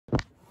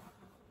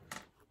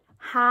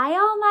Hi,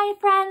 all my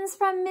friends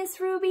from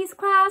Miss Ruby's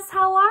class.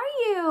 How are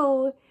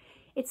you?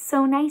 It's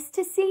so nice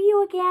to see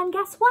you again.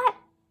 Guess what?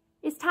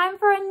 It's time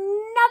for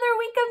another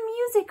week of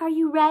music. Are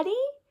you ready?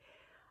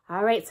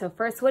 All right, so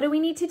first, what do we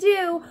need to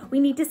do? We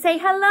need to say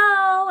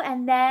hello,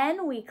 and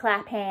then we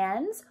clap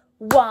hands.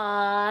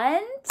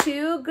 1,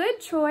 2, good,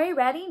 Troy.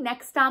 Ready?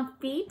 Next,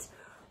 stomp feet.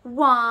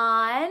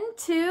 1,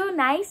 2,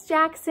 nice,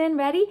 Jackson.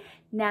 Ready?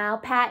 Now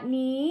pat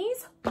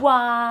knees.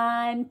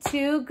 1,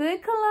 2,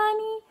 good,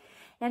 Kalani.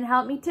 And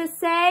help me to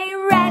say,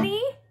 ready,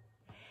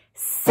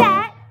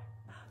 set,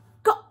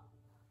 go,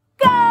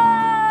 go.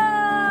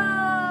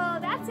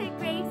 That's it,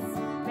 Grace.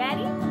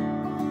 Ready?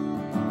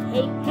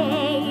 Hey,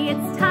 hey,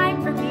 it's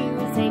time for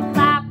music.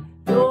 Clap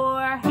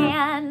your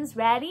hands.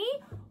 Ready?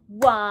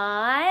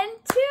 1,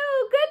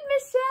 2, good,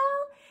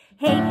 Michelle.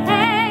 Hey,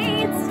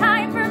 hey, it's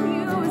time for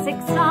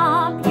music.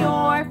 Stomp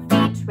your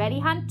feet. Ready,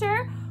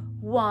 Hunter?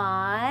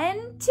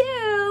 1,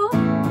 2.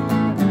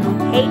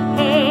 Hey,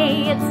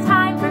 hey, it's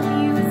time for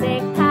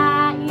music.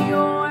 Pat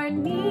your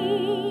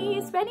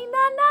knees. Ready,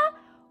 Nana?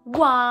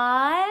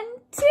 1,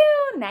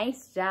 2.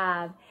 Nice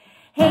job.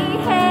 Hey,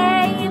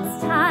 hey,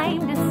 it's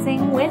time to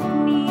sing with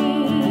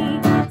me.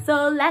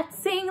 So let's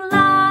sing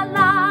la,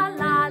 la,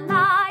 la,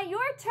 la.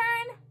 Your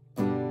turn.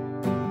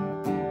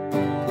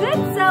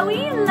 Good,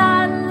 Zoe.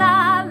 La,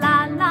 la,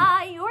 la,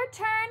 la. Your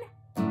turn.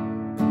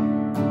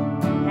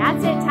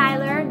 That's it,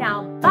 Tyler.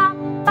 Now, ba,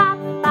 ba,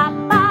 ba,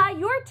 ba.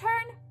 Your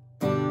turn.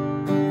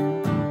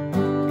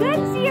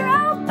 Good,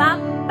 Zero. Ba,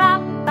 ba,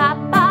 ba,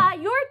 ba.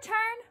 Your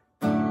turn.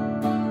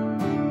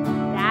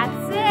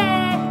 That's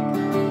it.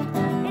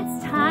 It's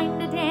time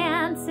to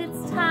dance.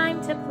 It's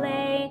time to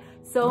play.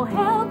 So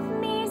help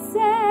me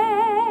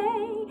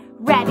say,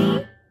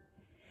 ready,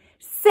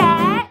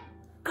 set,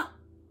 go,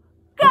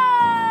 go.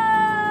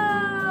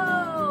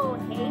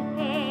 Hey,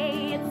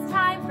 hey, it's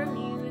time for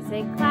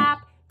music.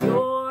 Clap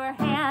your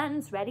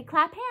hands. Ready,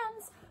 clap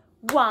hands.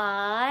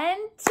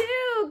 1,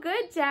 2,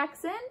 good,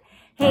 Jackson.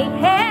 Hey,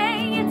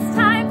 hey, it's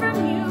time for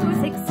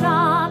music.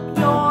 Stomp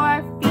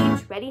your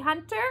feet. Ready,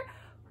 Hunter?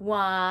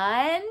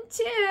 1,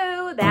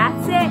 2,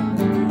 that's it.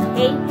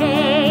 Hey,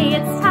 hey,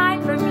 it's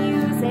time for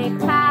music.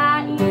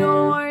 Pat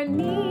your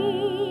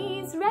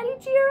knees. Ready,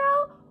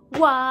 Jiro?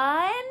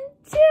 1,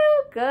 2,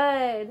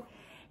 good.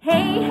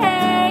 Hey,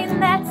 hey,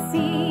 let's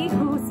see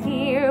who's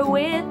here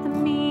with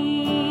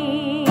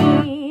me.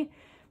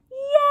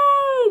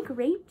 Yay,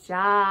 great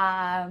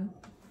job.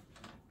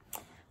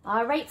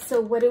 All right,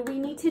 so what do we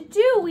need to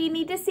do? We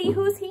need to see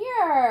who's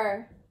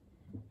here.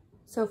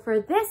 So for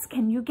this,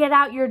 can you get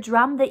out your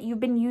drum that you've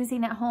been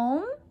using at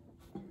home?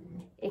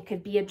 It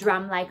could be a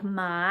drum like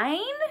mine,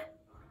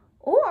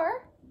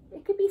 or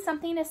it could be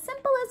something as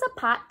simple as a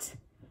pot,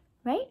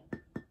 right?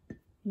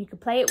 You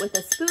could play it with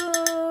a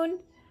spoon.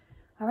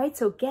 All right,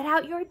 so get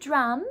out your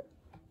drum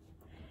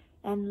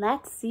and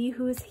let's see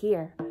who's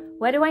here.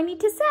 What do I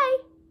need to say?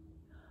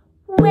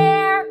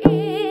 Where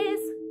is,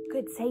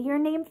 good, say your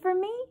name for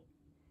me.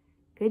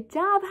 Good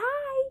job,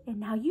 hi. And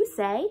now you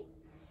say,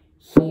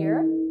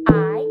 here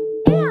I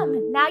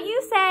am. Now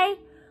you say,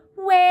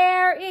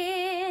 where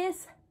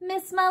is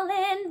Miss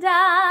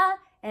Melinda?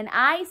 And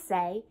I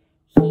say,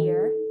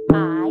 here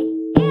I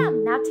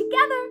am. Now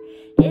together,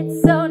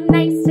 it's so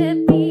nice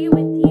to be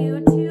with you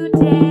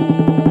today.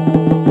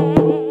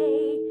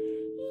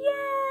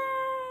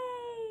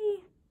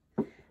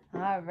 Yay!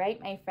 All right,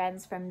 my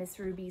friends from Miss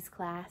Ruby's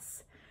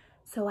class.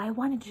 So I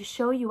wanted to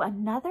show you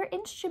another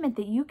instrument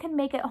that you can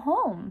make at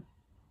home.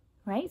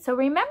 Right? So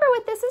remember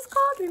what this is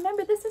called?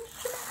 Remember this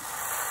instrument?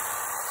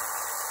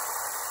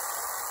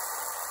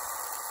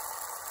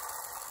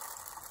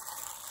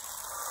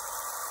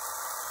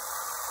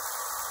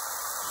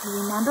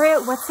 Remember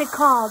it? What's it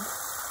called?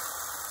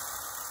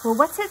 Well,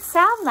 what's it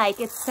sound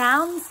like? It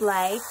sounds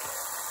like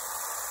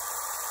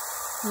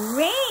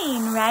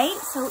rain, right?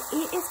 So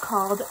it is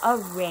called a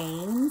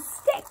rain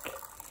stick.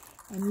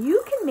 And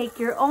you can make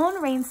your own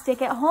rain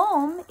stick at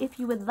home if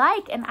you would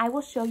like, and I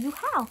will show you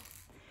how.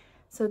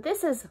 So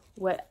this is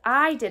what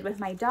I did with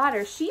my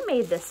daughter. She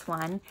made this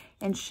one,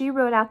 and she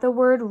wrote out the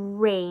word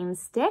rain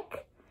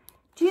stick.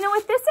 Do you know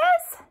what this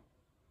is?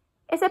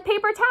 It's a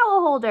paper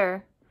towel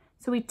holder.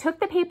 So we took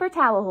the paper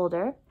towel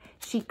holder,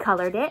 she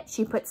colored it,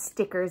 she put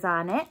stickers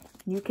on it.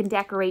 You can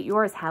decorate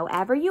yours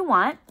however you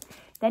want.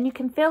 Then you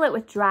can fill it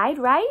with dried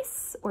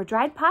rice or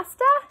dried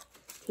pasta.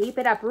 Tape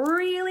it up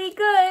really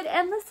good,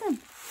 and listen.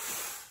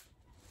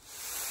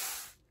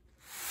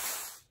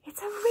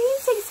 It's a rain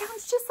stick. It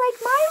sounds just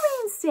like my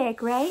rain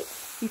stick, right?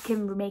 You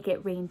can make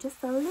it rain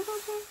just a little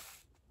bit.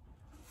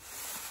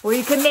 Or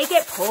you can make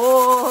it pour.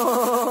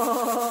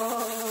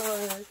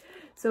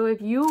 So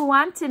if you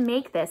want to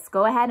make this,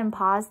 go ahead and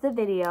pause the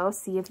video.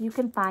 See if you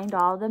can find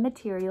all the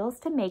materials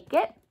to make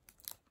it.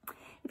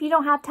 If you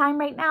don't have time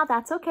right now,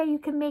 that's okay. You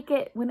can make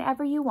it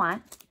whenever you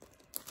want.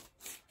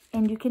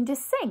 And you can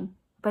just sing.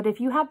 But if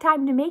you have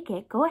time to make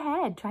it, go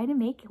ahead, try to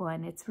make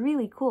one. It's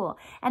really cool.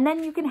 And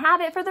then you can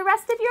have it for the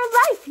rest of your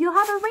life. You'll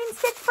have a rain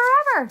stick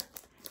forever.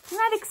 Isn't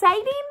that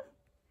exciting?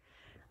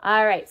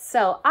 All right,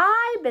 so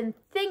I've been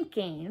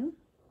thinking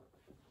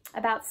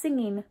about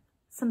singing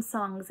some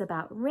songs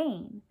about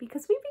rain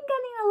because we've been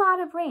getting a lot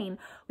of rain.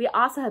 We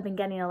also have been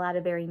getting a lot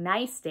of very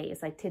nice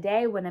days. Like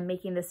today when I'm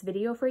making this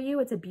video for you,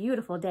 it's a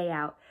beautiful day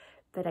out,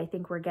 but I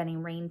think we're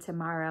getting rain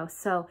tomorrow.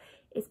 So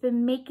it's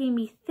been making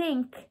me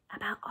think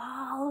about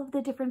all of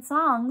the different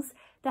songs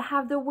that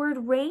have the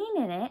word rain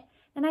in it.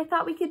 And I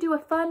thought we could do a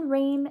fun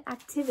rain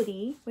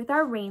activity with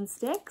our rain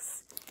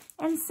sticks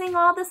and sing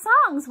all the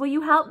songs. Will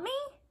you help me?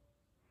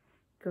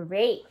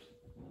 Great.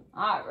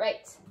 All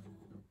right.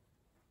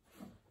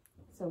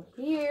 So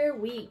here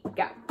we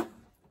go.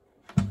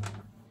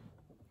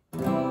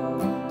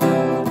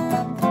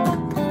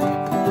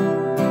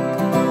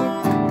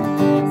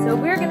 So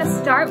we're going to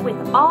start with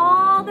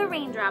all the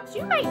raindrops.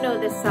 You might know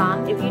this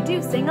song. If you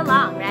do, sing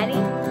along. Ready?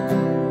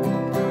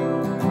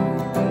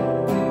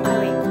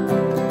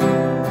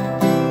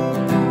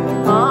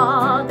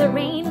 All the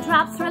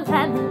raindrops were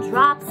lemon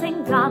drops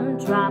and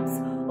gumdrops.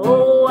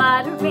 Oh,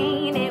 what a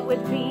rain it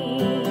would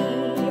be.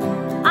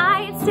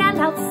 I'd stand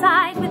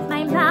outside with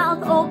my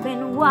mouth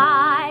open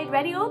wide.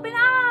 Ready, open,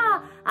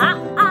 ah! Ah,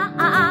 ah,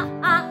 ah,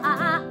 ah, ah,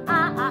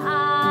 ah, ah,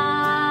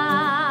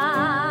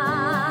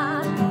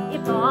 ah.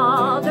 If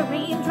all the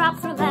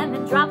raindrops were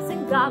lemon drops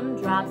and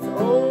gumdrops,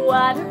 oh,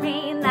 what a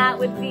rain that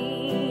would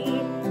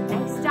be.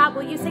 Nice job.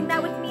 Will you sing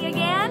that with me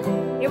again?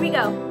 Here we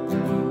go.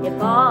 If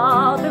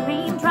all the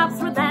raindrops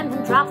were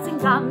lemon drops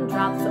and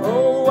gumdrops,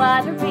 oh,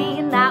 what a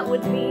rain that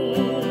would be.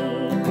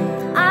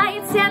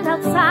 I'd stand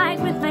outside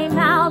with my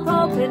mouth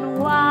open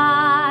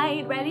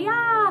wide. Ready?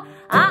 Ah,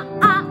 ah,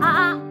 ah,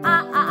 ah,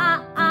 ah,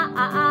 ah, ah,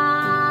 ah,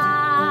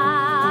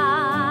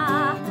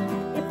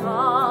 ah. If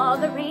all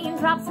the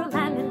raindrops were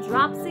lemon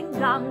drops and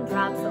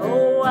gumdrops,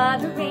 oh,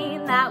 what a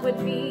rain that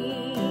would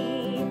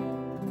be.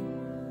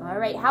 All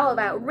right, how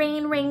about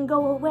Rain, Rain,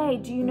 Go Away?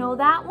 Do you know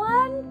that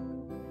one?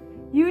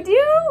 You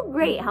do?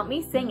 Great, help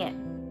me sing it.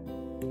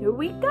 Here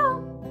we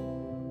go.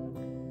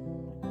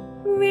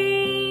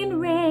 Rain,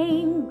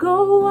 rain,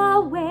 go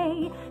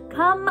away,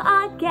 come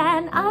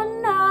again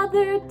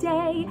another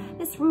day.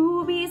 Miss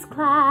Ruby's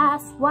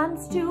class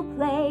wants to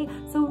play,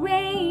 so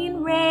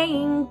rain,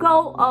 rain,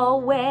 go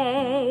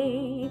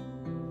away.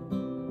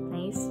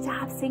 Nice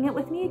job, sing it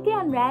with me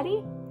again,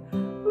 ready?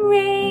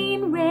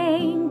 Rain,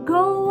 rain,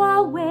 go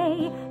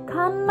away,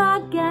 come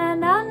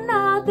again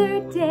another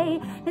day.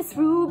 Miss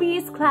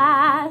Ruby's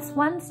class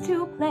wants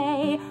to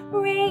play.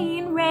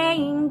 Rain,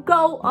 rain,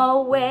 go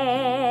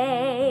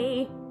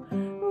away.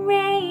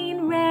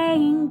 Rain,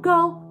 rain,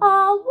 go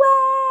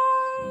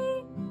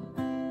away.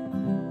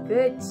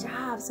 Good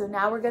job. So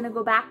now we're going to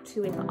go back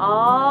to With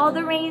All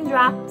the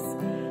Raindrops.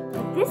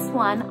 But this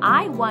one,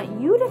 I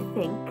want you to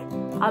think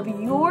of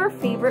your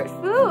favorite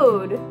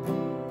food.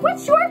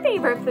 What's your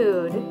favorite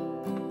food?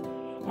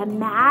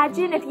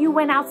 Imagine if you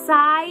went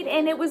outside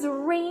and it was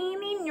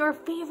raining your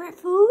favorite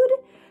food.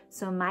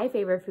 So my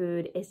favorite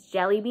food is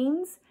jelly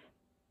beans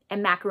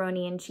and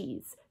macaroni and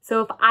cheese.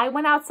 So if I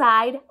went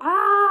outside,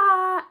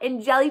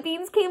 and jelly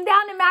beans came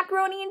down and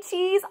macaroni and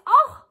cheese,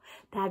 oh,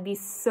 that'd be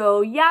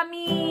so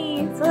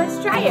yummy. So let's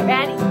try it,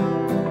 ready?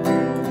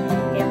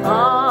 If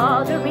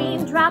all the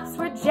raindrops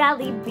were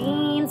jelly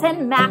beans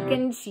and mac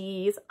and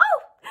cheese,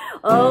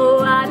 oh,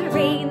 what a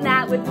rain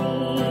that would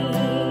be.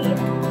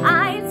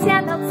 I'd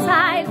stand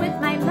outside with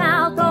my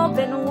mouth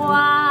open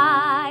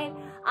wide.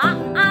 Ah,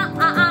 ah,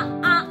 ah, ah,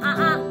 ah, ah,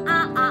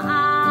 ah, ah,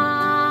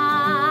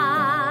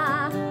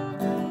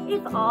 ah.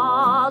 If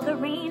all the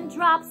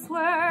raindrops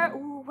were,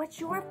 ooh, what's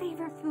your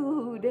favorite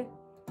food?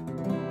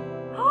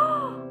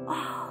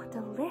 Oh,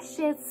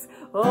 delicious.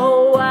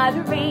 Oh, what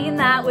a rain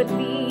that would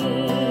be.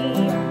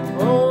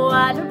 Oh,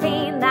 what a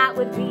rain that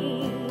would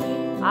be.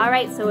 All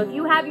right, so if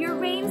you have your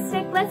rain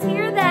stick, let's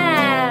hear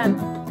them.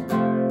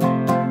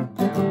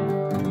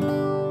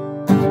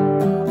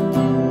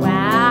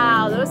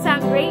 Wow, those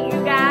sound great,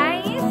 you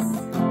guys.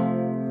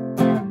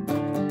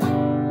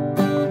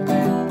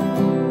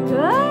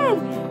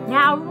 Good.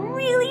 Now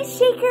really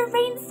shake your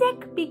rain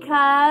stick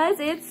because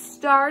it's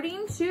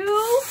starting to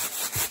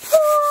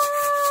pour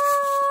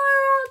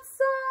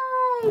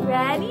outside.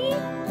 Ready?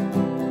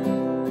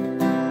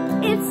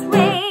 It's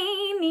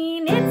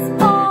raining, it's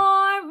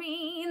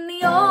pouring.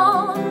 The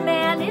old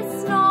man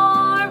is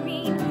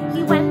snoring.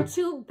 He went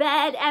to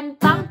bed and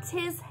bumped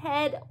his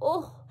head,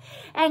 oh,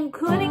 and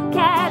couldn't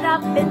get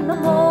up in the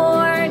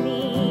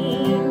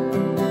morning.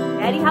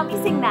 Ready? Help me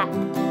sing that.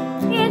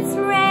 It's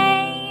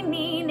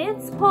raining,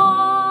 it's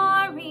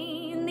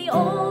pouring. The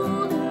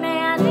old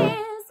man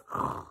is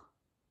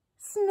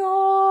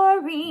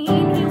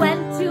snoring. He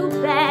went to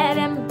bed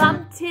and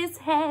bumped his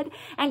head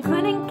and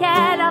couldn't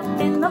get up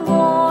in the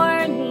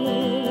morning.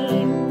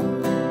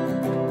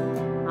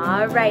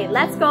 All right,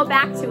 let's go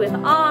back to With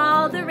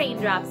All the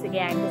Raindrops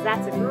again, because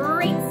that's a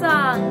great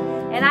song.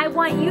 And I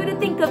want you to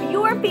think of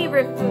your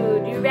favorite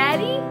food. You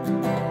ready?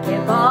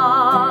 If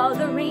all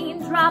the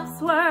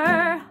raindrops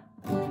were,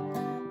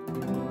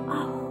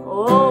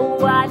 oh,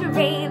 what a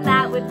rain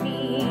that would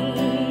be.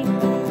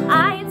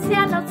 I'd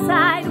stand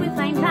outside with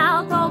my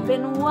mouth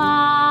open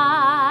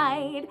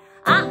wide.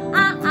 Ah,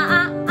 ah, ah,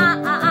 ah,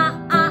 ah, ah,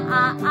 ah,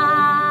 ah,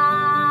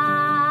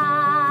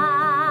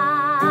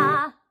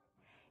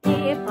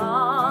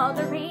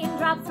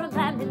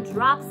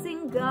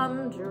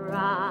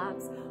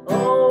 gumdrops.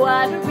 Oh,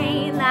 what a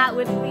rain that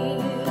would be.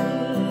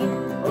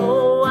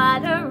 Oh,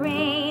 what a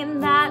rain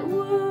that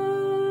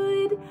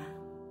would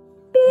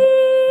be.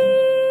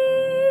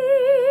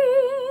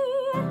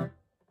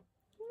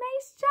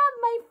 Nice job,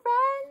 my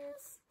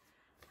friends.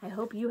 I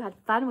hope you had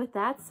fun with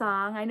that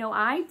song. I know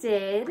I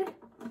did.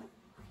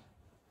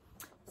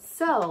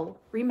 So,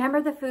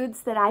 remember the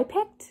foods that I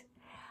picked?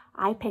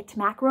 I picked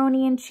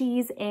macaroni and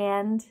cheese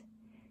and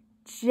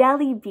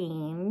jelly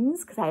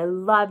beans because I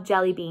love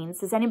jelly beans.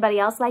 Does anybody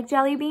else like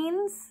jelly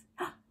beans?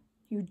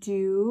 You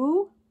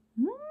do?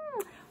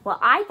 Well,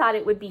 I thought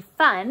it would be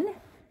fun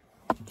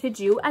to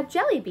do a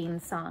jelly bean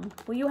song.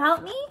 Will you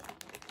help me?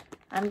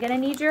 I'm gonna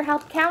need your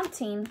help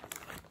counting.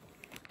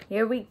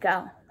 Here we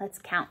go. Let's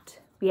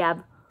count. We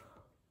have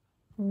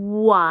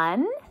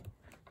 1,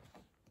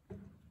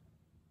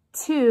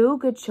 2.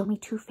 Good, show me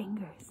 2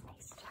 fingers.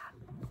 Nice job.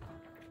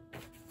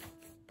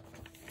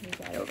 Move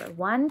that over.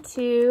 1,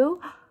 2,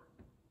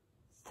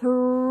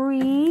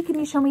 3. Can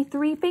you show me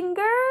 3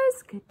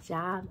 fingers? Good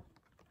job.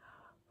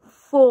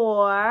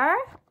 4,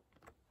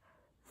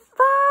 5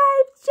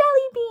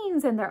 jelly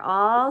beans, and they're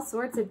all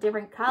sorts of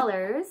different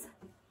colors.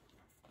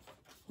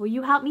 Will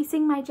you help me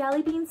sing my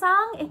jelly bean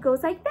song? It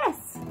goes like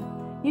this.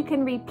 You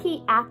can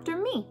repeat after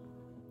me.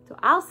 So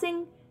I'll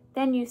sing,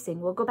 then you sing.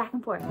 We'll go back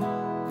and forth. It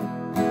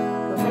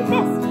goes like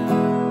this.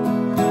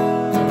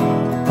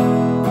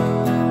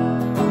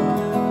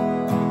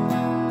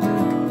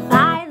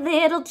 5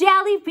 little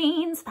jelly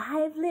beans,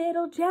 5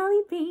 little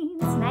jelly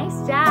beans.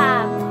 Nice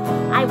job.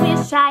 I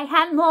wish I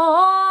had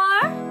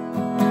more.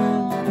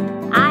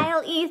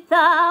 I'll eat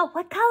the,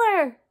 what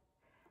color?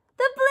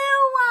 The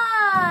blue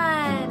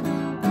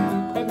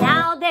one. But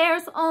now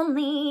there's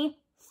only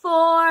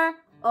 4.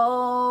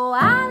 Oh,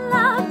 I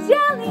love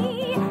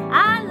jelly.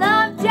 I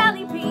love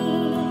jelly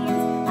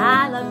beans.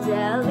 I love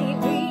jelly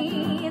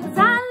beans.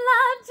 I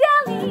love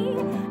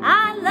jelly.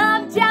 I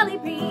love jelly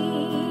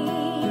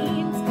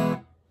beans.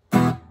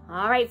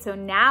 All right, so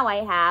now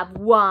I have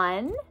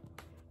 1,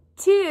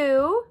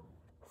 2,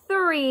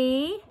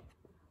 3,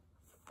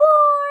 4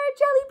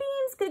 jelly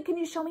beans. Good. Can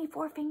you show me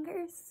 4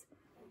 fingers?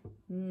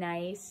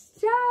 Nice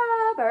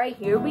job. All right,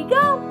 here we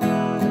go.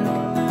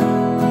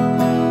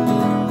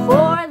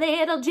 4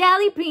 little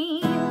jelly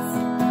beans,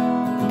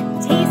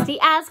 tasty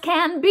as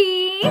can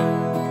be.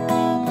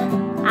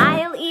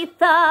 I'll eat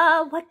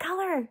the, what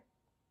color?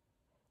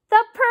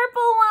 The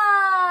purple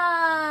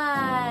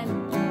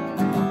one.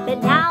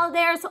 But now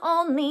there's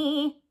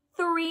only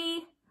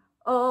 3.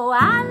 Oh,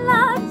 I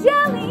love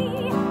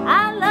jelly.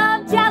 I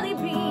love jelly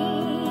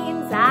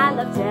beans. I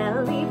love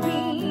jelly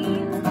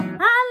beans.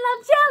 I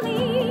love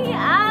jelly.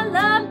 I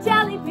love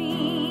jelly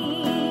beans.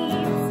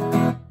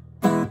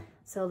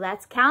 So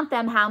let's count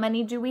them. How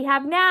many do we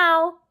have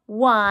now?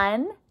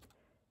 1,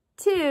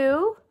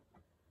 2,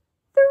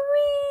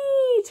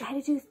 3. Try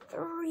to do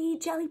 3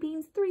 jelly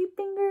beans, 3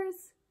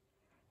 fingers.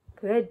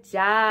 Good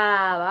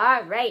job.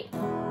 All right.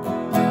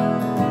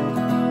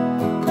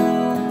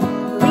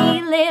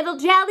 3 little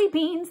jelly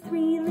beans,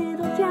 3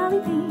 little jelly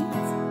beans.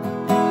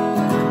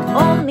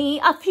 Only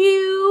a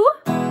few.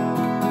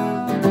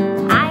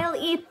 I'll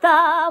eat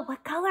the,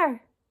 what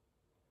color?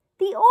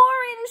 The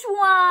orange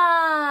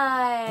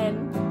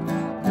one.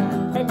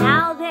 But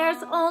now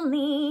there's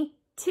only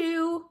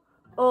 2.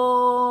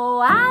 Oh,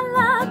 I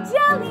love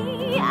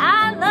jelly.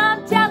 I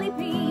love jelly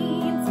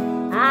beans.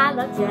 I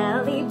love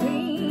jelly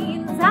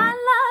beans. I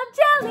love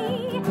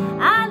jelly.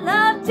 I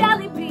love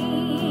jelly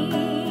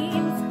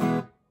beans.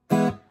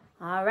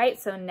 All right,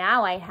 so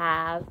now I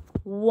have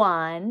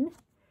 1,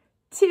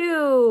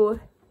 2.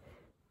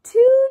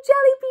 2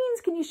 jelly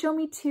beans. Can you show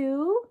me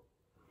 2?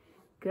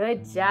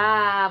 Good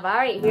job. All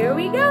right, here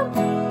we go.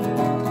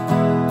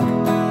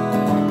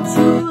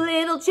 2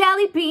 little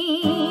jelly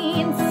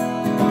beans.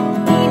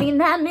 Eating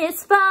them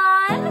is fun.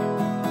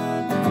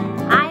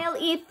 I'll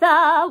eat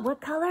the, what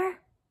color?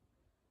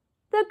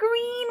 The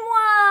green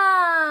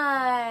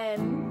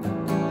one.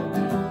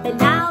 But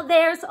now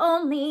there's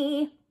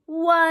only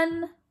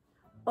 1.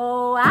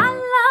 Oh, I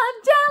love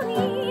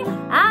jelly.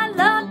 I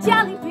love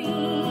jelly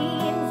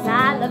beans.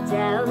 I love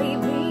jelly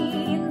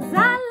beans.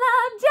 I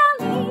love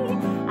jelly.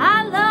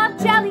 I love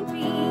jelly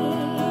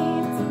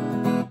beans.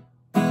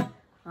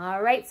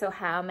 All right, so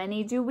how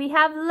many do we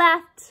have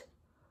left?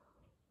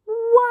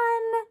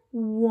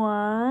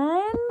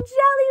 1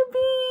 jelly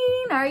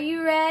bean. Are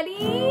you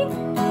ready?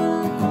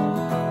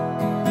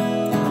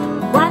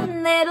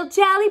 1 little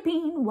jelly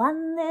bean,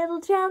 1 little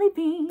jelly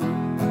bean.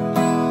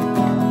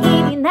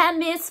 Eating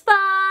them is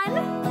fun.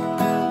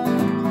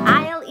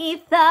 I'll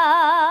eat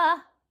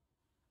the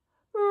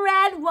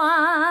red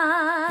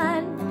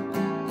one.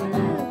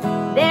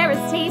 They're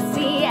as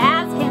tasty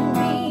as can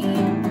be.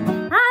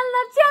 I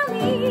love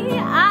jelly.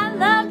 I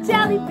love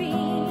jelly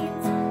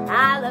beans.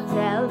 I love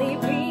jelly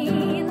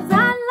beans. I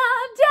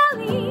love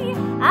jelly.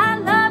 I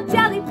love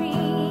jelly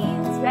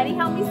beans. Ready?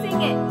 Help me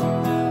sing it.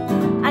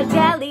 A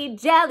jelly,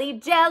 jelly,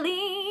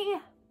 jelly.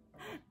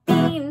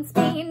 Beans,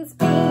 beans, beans.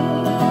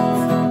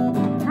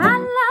 I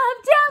love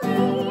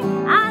jelly.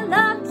 I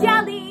love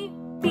jelly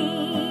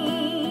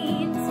beans.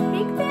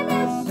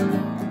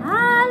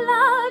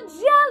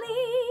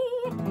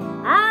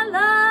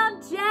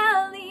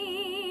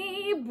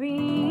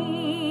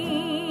 beans.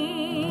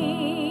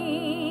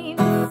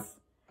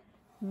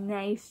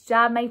 Nice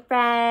job, my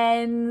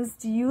friends.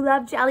 Do you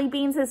love jelly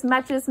beans as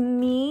much as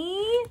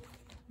me?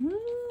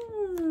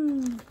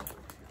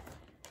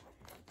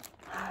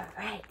 All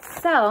right,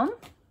 so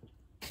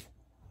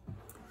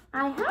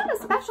I had a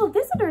special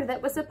visitor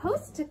that was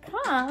supposed to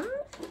come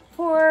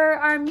for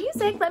our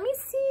music. Let me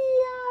see,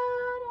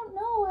 I don't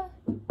know.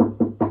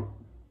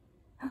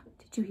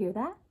 Did you hear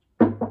that?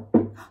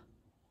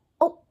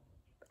 Oh,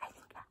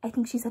 I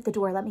think she's at the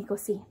door. Let me go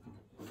see.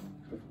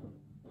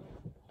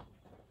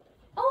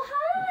 Oh,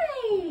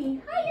 hi.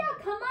 Hiya,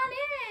 come on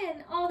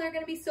in. Oh, they're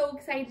gonna be so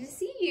excited to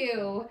see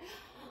you.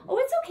 Oh,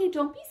 it's okay,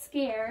 don't be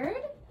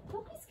scared.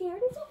 Don't be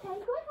scared, it's okay, go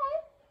ahead.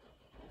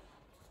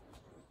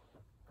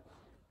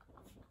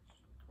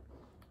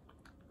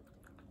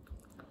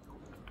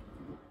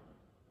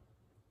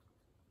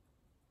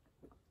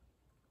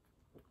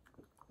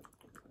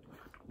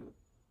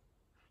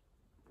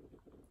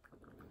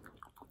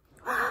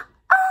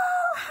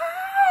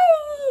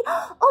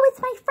 Oh,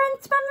 it's my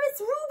friends from Miss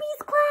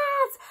Ruby's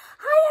class.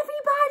 Hi,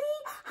 everybody.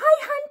 Hi,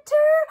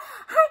 Hunter.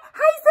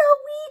 Hi,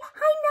 Zoe.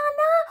 Hi,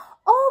 Nana.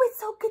 Oh, it's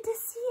so good to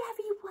see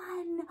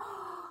everyone.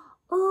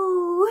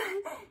 Oh,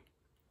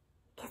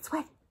 guess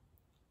what?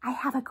 I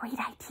have a great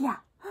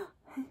idea.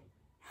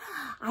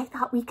 I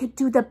thought we could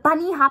do the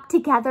bunny hop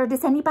together.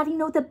 Does anybody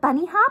know the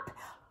bunny hop?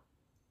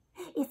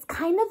 It's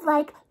kind of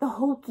like the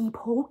hokey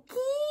pokey,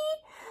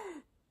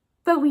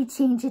 but we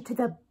change it to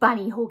the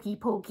bunny hokey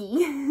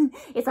pokey.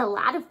 It's a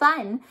lot of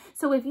fun.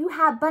 So if you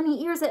have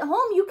bunny ears at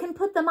home, you can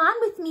put them on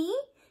with me.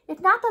 If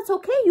not, that's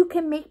okay. You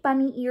can make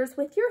bunny ears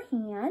with your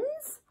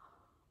hands.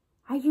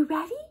 Are you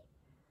ready?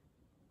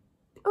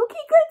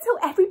 Okay, good. So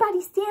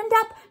everybody stand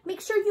up. Make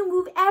sure you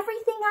move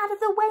everything out of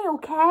the way,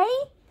 okay?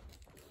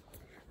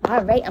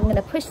 All right, I'm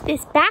gonna push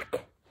this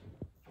back.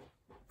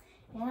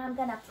 And I'm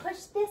gonna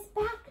push this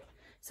back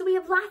so we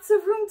have lots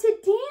of room to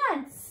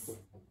dance.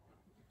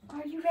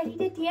 Are you ready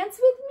to dance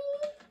with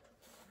me?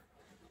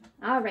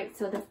 All right,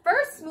 so the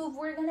first move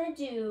we're gonna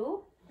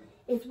do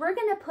is we're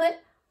gonna put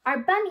our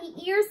bunny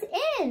ears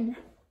in.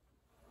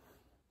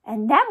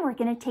 And then we're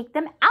gonna take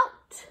them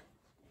out.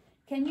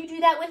 Can you do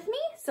that with me?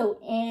 So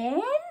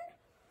in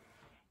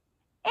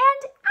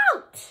and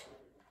out.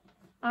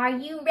 Are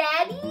you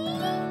ready?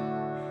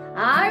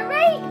 All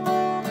right.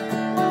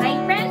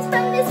 My friends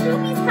from Miss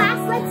Ruby's class,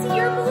 let's see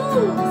your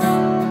moves.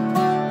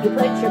 You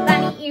put your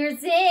bunny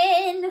ears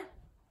in.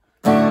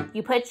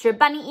 You put your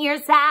bunny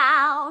ears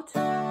out.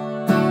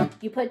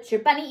 You put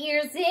your bunny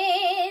ears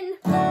in.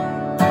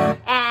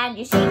 And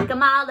you shake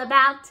them all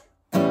about.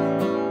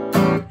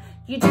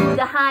 You do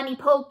the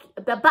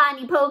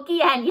bunny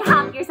pokey, and you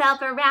hop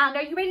yourself around.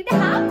 Are you ready to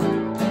hop?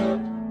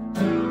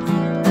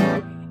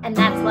 And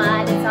that's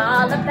what it's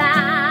all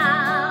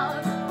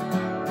about.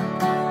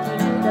 You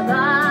do the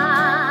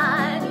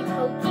bunny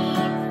pokey.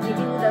 You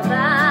do the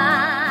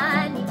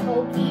bunny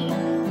pokey.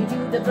 You do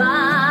the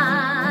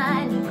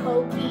bunny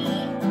pokey.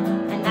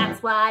 And that's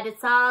what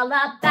it's all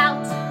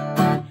about.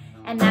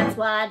 And that's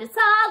what it's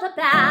all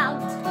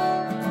about.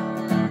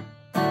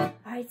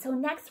 All right, so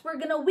next we're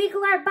gonna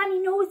wiggle our bunny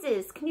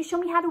noses. Can you show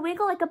me how to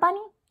wiggle like a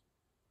bunny?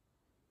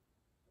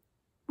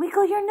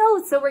 Wiggle your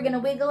nose. So we're gonna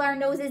wiggle our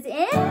noses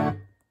in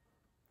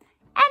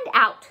and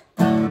out.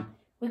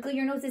 Wiggle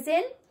your noses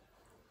in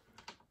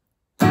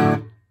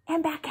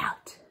and back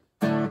out.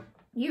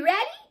 You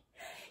ready?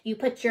 You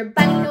put your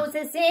bunny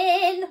noses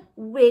in,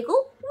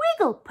 wiggle,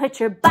 wiggle. Put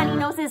your bunny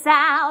noses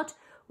out,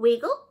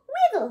 wiggle,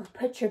 wiggle.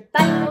 Put your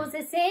bunny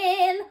noses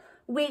in,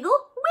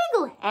 wiggle,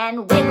 wiggle.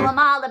 And wiggle them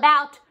all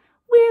about.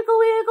 Wiggle,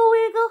 wiggle,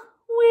 wiggle,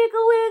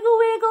 wiggle, wiggle,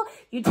 wiggle.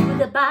 You do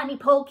the bunny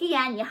pokey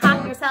and you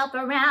hop yourself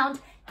around.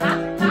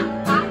 Hop,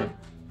 hop, hop,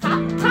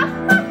 hop,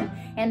 hop, hop.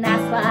 And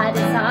that's what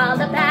it's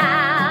all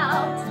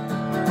about.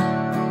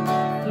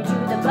 You do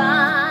the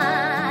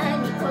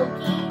bunny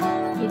pokey.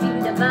 You do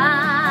the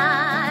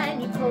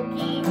bunny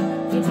pokey.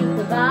 You do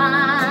the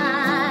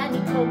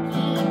bunny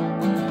pokey.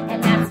 And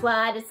that's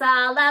what it's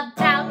all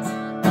about.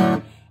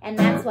 And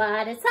that's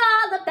what it's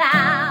all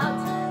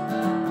about.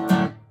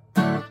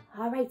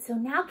 All right, so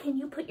now can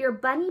you put your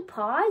bunny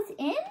paws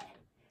in?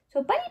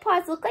 So bunny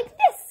paws look like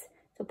this.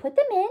 So put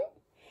them in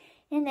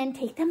and then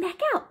take them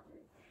back out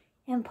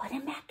and put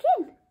them back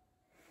in.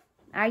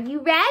 Are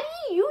you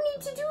ready? You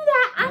need to do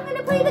that. I'm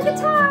gonna play the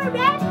guitar.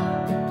 Ready?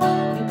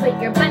 You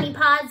put your bunny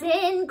paws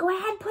in. Go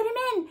ahead, put them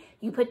in.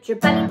 You put your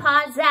bunny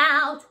paws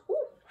out.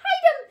 Ooh,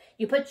 hide them.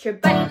 You put your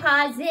bunny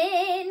paws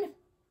in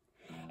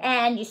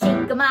and you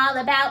shake them all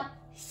about.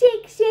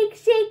 Shake, shake,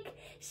 shake,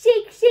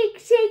 shake, shake,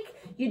 shake.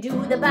 You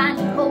do the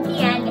bunny pokey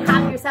and you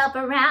hop yourself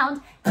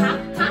around. Hop,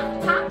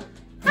 hop, hop,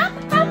 hop,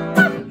 hop,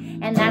 hop.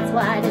 And that's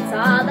what it's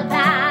all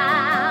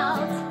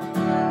about.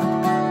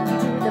 You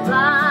do the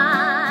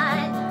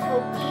bunny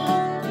pokey.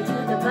 You do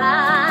the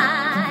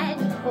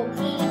bunny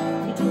pokey.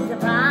 You do the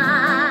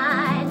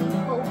bunny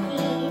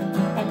pokey.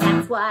 And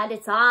that's what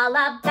it's all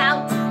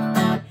about.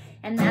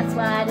 And that's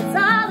what it's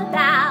all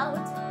about.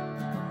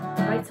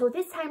 All right, so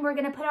this time we're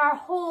gonna put our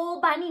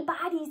whole bunny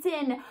bodies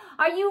in.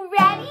 Are you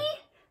ready?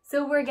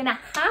 So we're gonna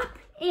hop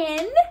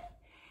in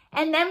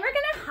and then we're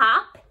gonna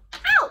hop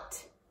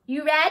out.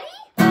 You ready?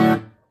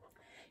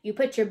 You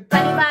put your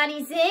bunny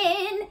bodies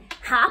in,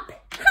 hop,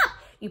 hop.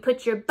 You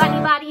put your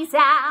bunny bodies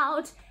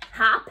out,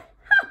 hop,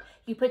 hop.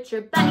 You put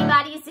your bunny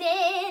bodies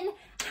in,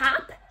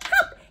 hop,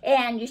 hop.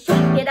 And you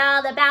shake it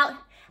all about,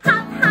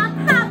 hop, hop,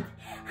 hop,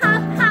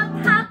 hop,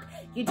 hop, hop.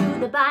 You do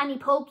the bunny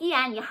pokey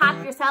and you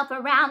hop yourself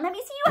around. Let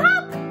me see you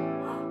hop.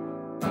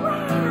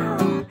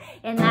 Wow.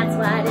 And that's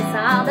what it's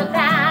all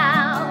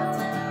about.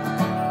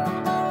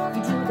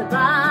 You do the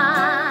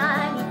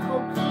bunny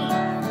pokey.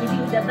 You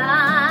do the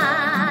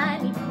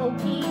bunny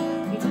pokey.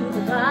 You do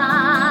the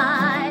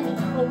bunny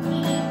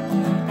pokey.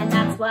 And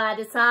that's what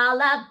it's all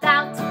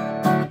about.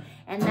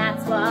 And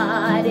that's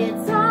what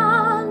it's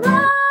all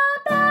about.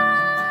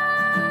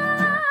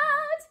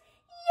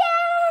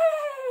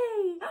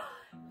 Yay!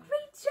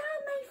 Great job,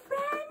 my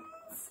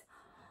friends.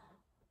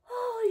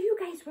 Oh, you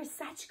guys were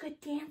such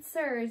good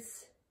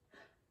dancers.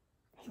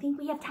 I think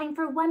we have time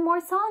for one more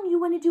song. You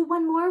want to do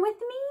one more with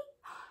me?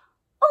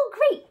 Oh,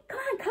 great. Come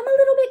on, come a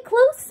little bit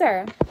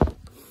closer.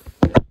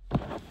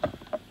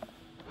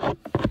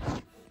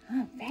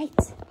 All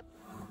right.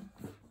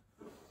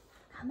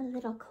 Come a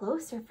little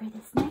closer for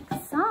this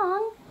next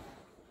song.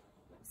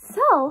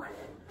 So,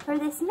 for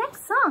this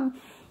next song,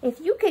 if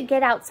you could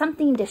get out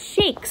something to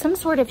shake, some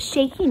sort of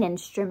shaking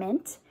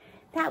instrument,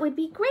 that would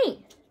be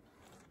great.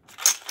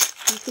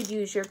 You could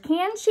use your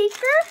can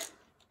shaker.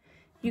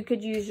 You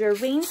could use your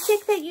rain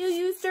stick that you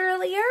used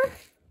earlier.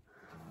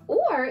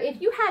 Or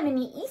if you have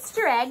any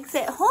Easter eggs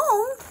at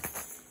home,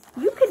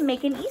 you could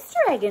make an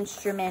Easter egg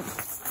instrument.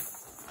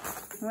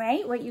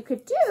 Right? What you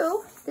could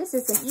do, this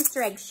is an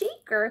Easter egg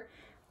shaker,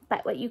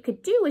 but what you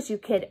could do is you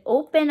could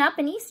open up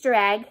an Easter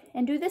egg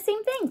and do the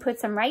same thing. Put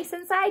some rice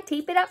inside,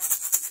 tape it up.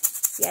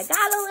 You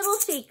got a little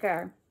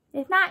shaker.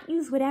 If not,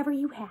 use whatever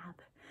you have.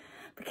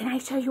 But can I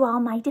show you all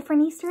my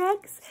different Easter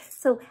eggs?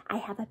 So I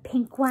have a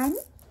pink one.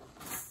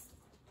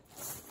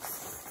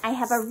 I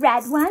have a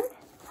red one.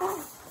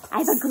 I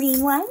have a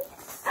green one.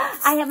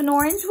 I have an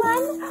orange one.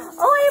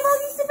 Oh, I have all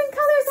these different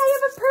colors. I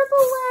have a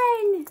purple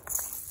one.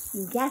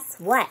 And guess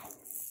what?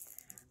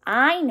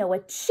 I know a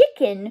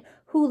chicken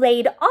who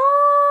laid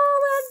all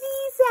of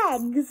these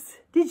eggs.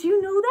 Did you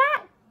know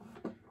that?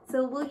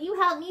 So will you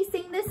help me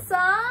sing this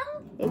song?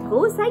 It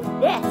goes like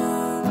this.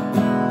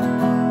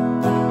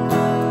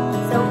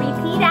 So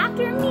repeat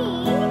after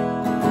me.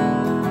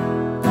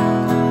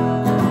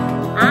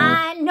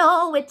 I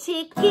know a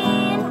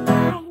chicken.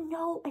 I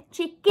know a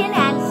chicken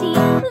and she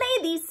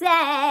laid these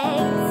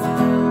eggs.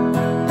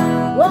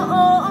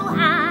 Whoa,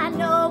 I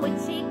know a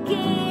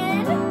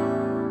chicken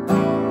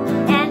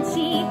and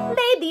she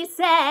laid these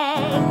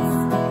eggs.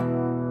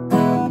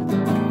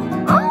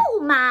 Oh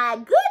my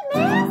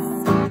goodness!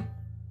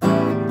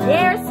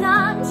 There's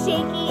some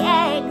shaky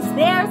eggs.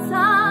 There's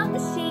some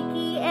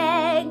shaky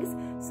eggs.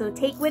 So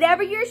take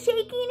whatever you're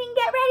shaking and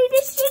get ready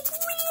to shake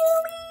really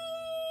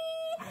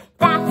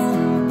fast.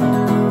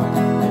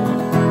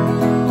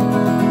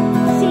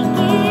 Shake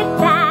it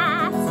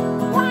fast.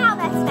 Wow,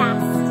 that's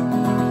fast.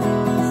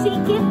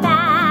 Shake it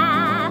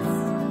fast.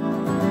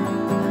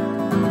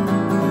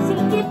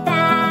 Shake it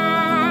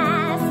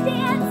fast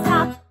and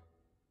stop.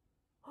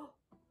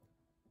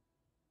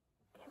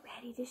 Get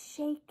ready to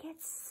shake it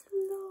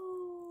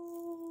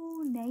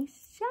slow.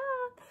 Nice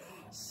job.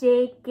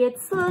 Shake it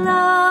slow.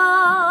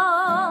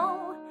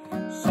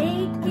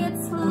 Shake it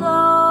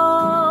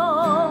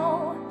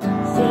slow.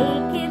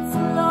 Shake it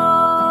slow.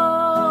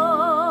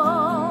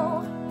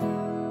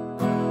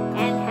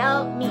 And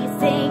help me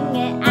sing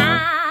it.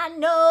 I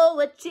know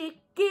a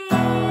chicken.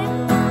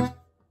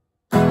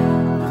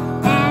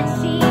 And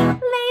she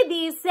laid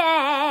these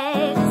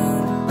eggs.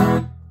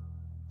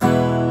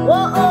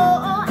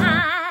 Whoa,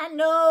 I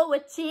know a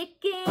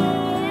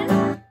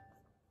chicken.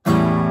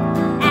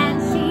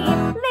 And she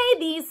laid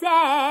these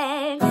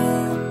eggs.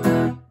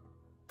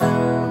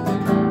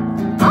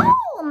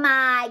 Oh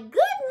my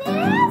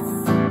goodness!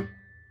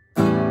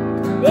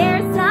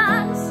 There's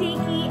some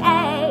shaky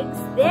eggs.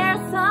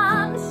 There's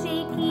some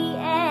shaky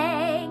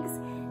eggs.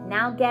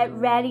 Now get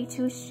ready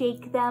to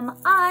shake them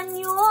on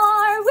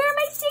your... Where am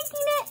I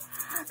shaking it?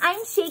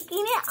 I'm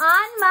shaking it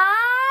on my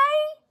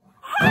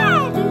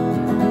head.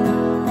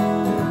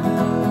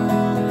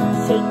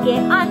 Shake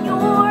it on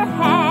your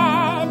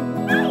head.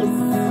 Nice.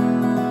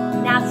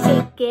 Now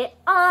shake it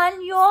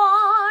on your...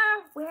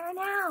 Where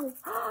now?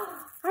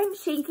 I'm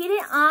shaking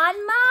it on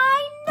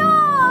my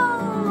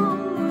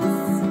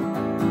nose.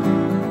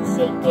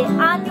 Shake it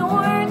on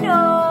your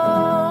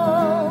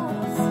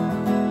nose.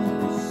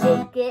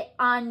 Shake it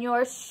on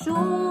your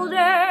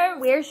shoulder.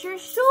 Where's your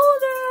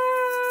shoulder?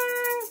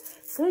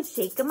 Good,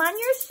 shake them on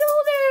your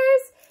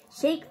shoulders.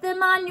 Shake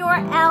them on your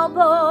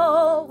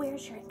elbow.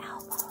 Where's your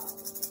elbow?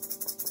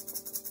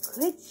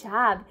 Good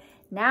job.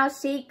 Now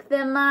shake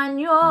them on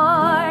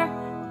your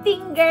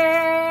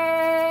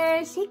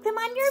fingers. Shake them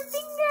on your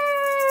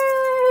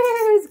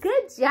fingers.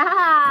 Good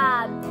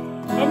job.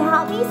 And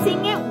help me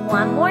sing it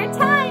one more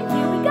time.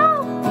 Here we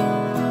go.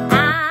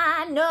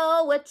 I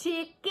know a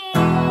chicken.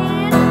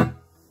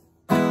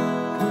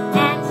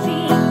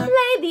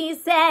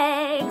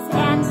 eggs,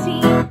 and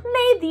she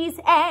laid these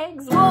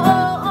eggs. Whoa,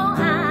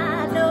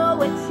 I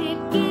know a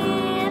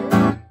chicken,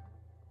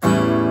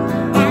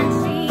 and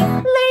she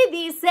laid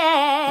these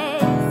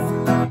eggs.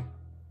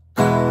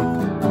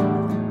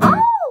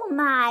 Oh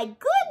my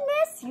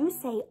goodness, you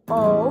say,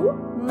 oh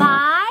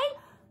my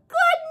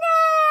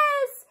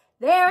goodness.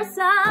 There's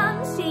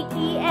some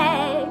shaky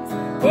eggs,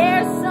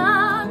 there's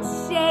some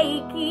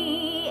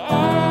shaky eggs.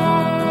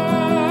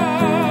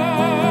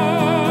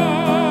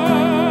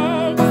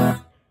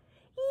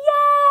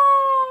 Yay!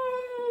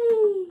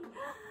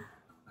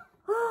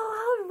 Oh,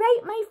 all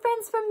right, my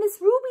friends from Miss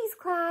Ruby's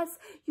class,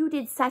 you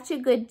did such a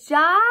good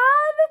job.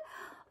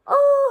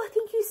 Oh,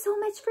 thank you so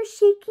much for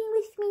shaking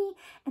with me.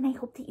 And I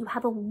hope that you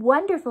have a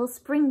wonderful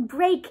spring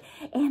break.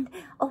 And,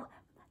 oh,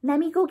 let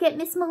me go get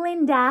Miss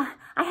Melinda.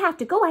 I have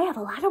to go. I have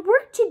a lot of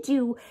work to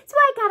do. So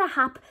I gotta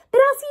hop. But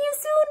I'll see you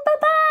soon.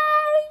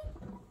 Bye-bye.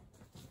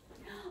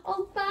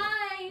 Oh,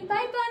 bye.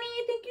 Bye,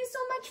 Bunny. Thank you so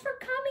much for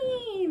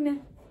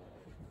coming.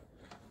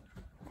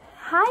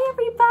 Hi,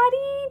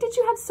 everybody. Did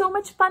you have so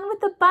much fun with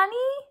the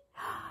bunny?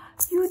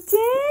 You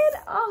did?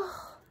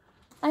 Oh.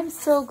 I'm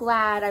so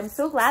glad. I'm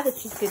so glad that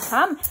she could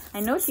come. I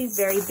know she's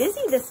very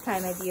busy this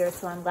time of year,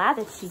 so I'm glad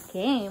that she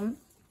came.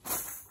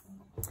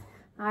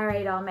 All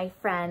right, all my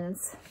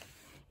friends.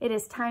 It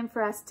is time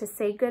for us to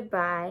say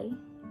goodbye.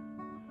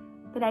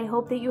 But I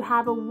hope that you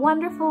have a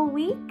wonderful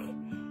week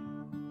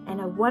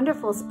and a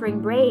wonderful spring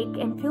break.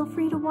 And feel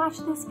free to watch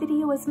this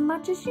video as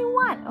much as you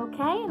want,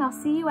 okay? And I'll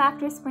see you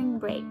after spring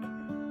break.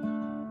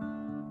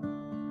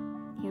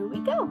 Here we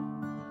go.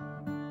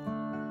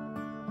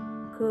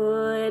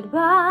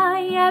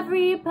 Goodbye,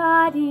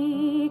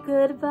 everybody,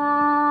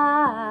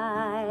 goodbye.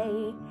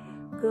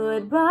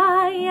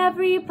 Goodbye,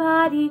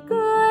 everybody,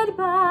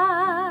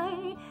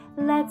 goodbye.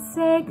 Let's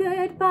say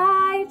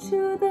goodbye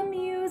to the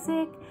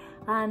music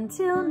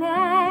until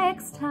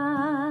next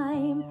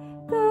time.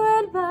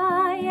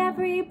 Goodbye,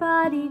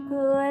 everybody,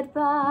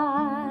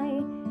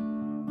 goodbye.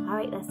 All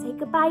right, let's say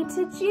goodbye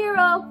to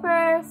Jiro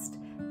first.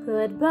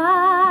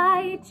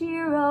 Goodbye,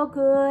 Jiro,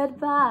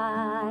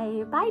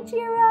 goodbye. Bye,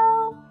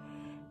 Jiro.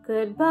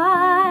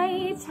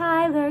 Goodbye,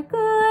 Tyler,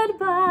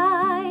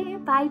 goodbye.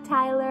 Bye,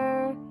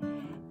 Tyler.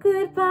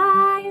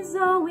 Goodbye,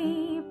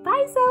 Zoe.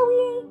 Bye,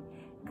 Zoe.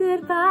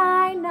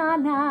 Goodbye,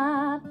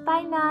 Nana.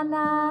 Bye,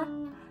 Nana.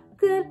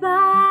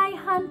 Goodbye,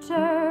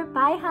 Hunter.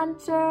 Bye,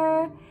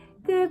 Hunter.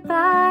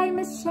 Goodbye,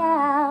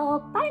 Michelle.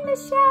 Bye,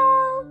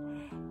 Michelle.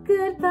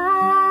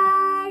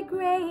 Goodbye,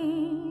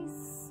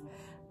 Grace.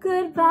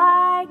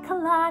 Goodbye,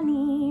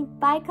 Kalani.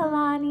 Bye,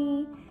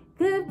 Kalani.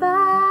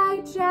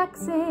 Goodbye,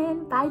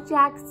 Jackson. Bye,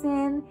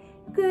 Jackson.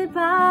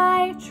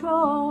 Goodbye,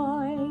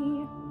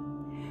 Troy.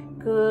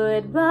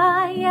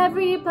 Goodbye,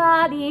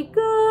 everybody.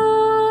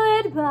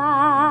 Goodbye.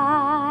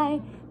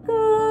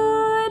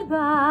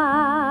 Goodbye.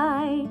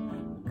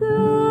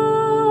 Goodbye.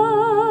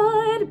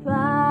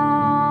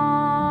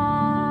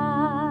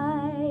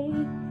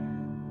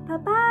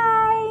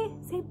 Bye-bye.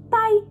 Say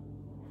bye.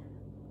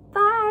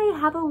 Bye.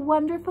 Have a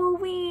wonderful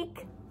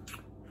week.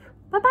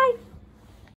 Bye-bye.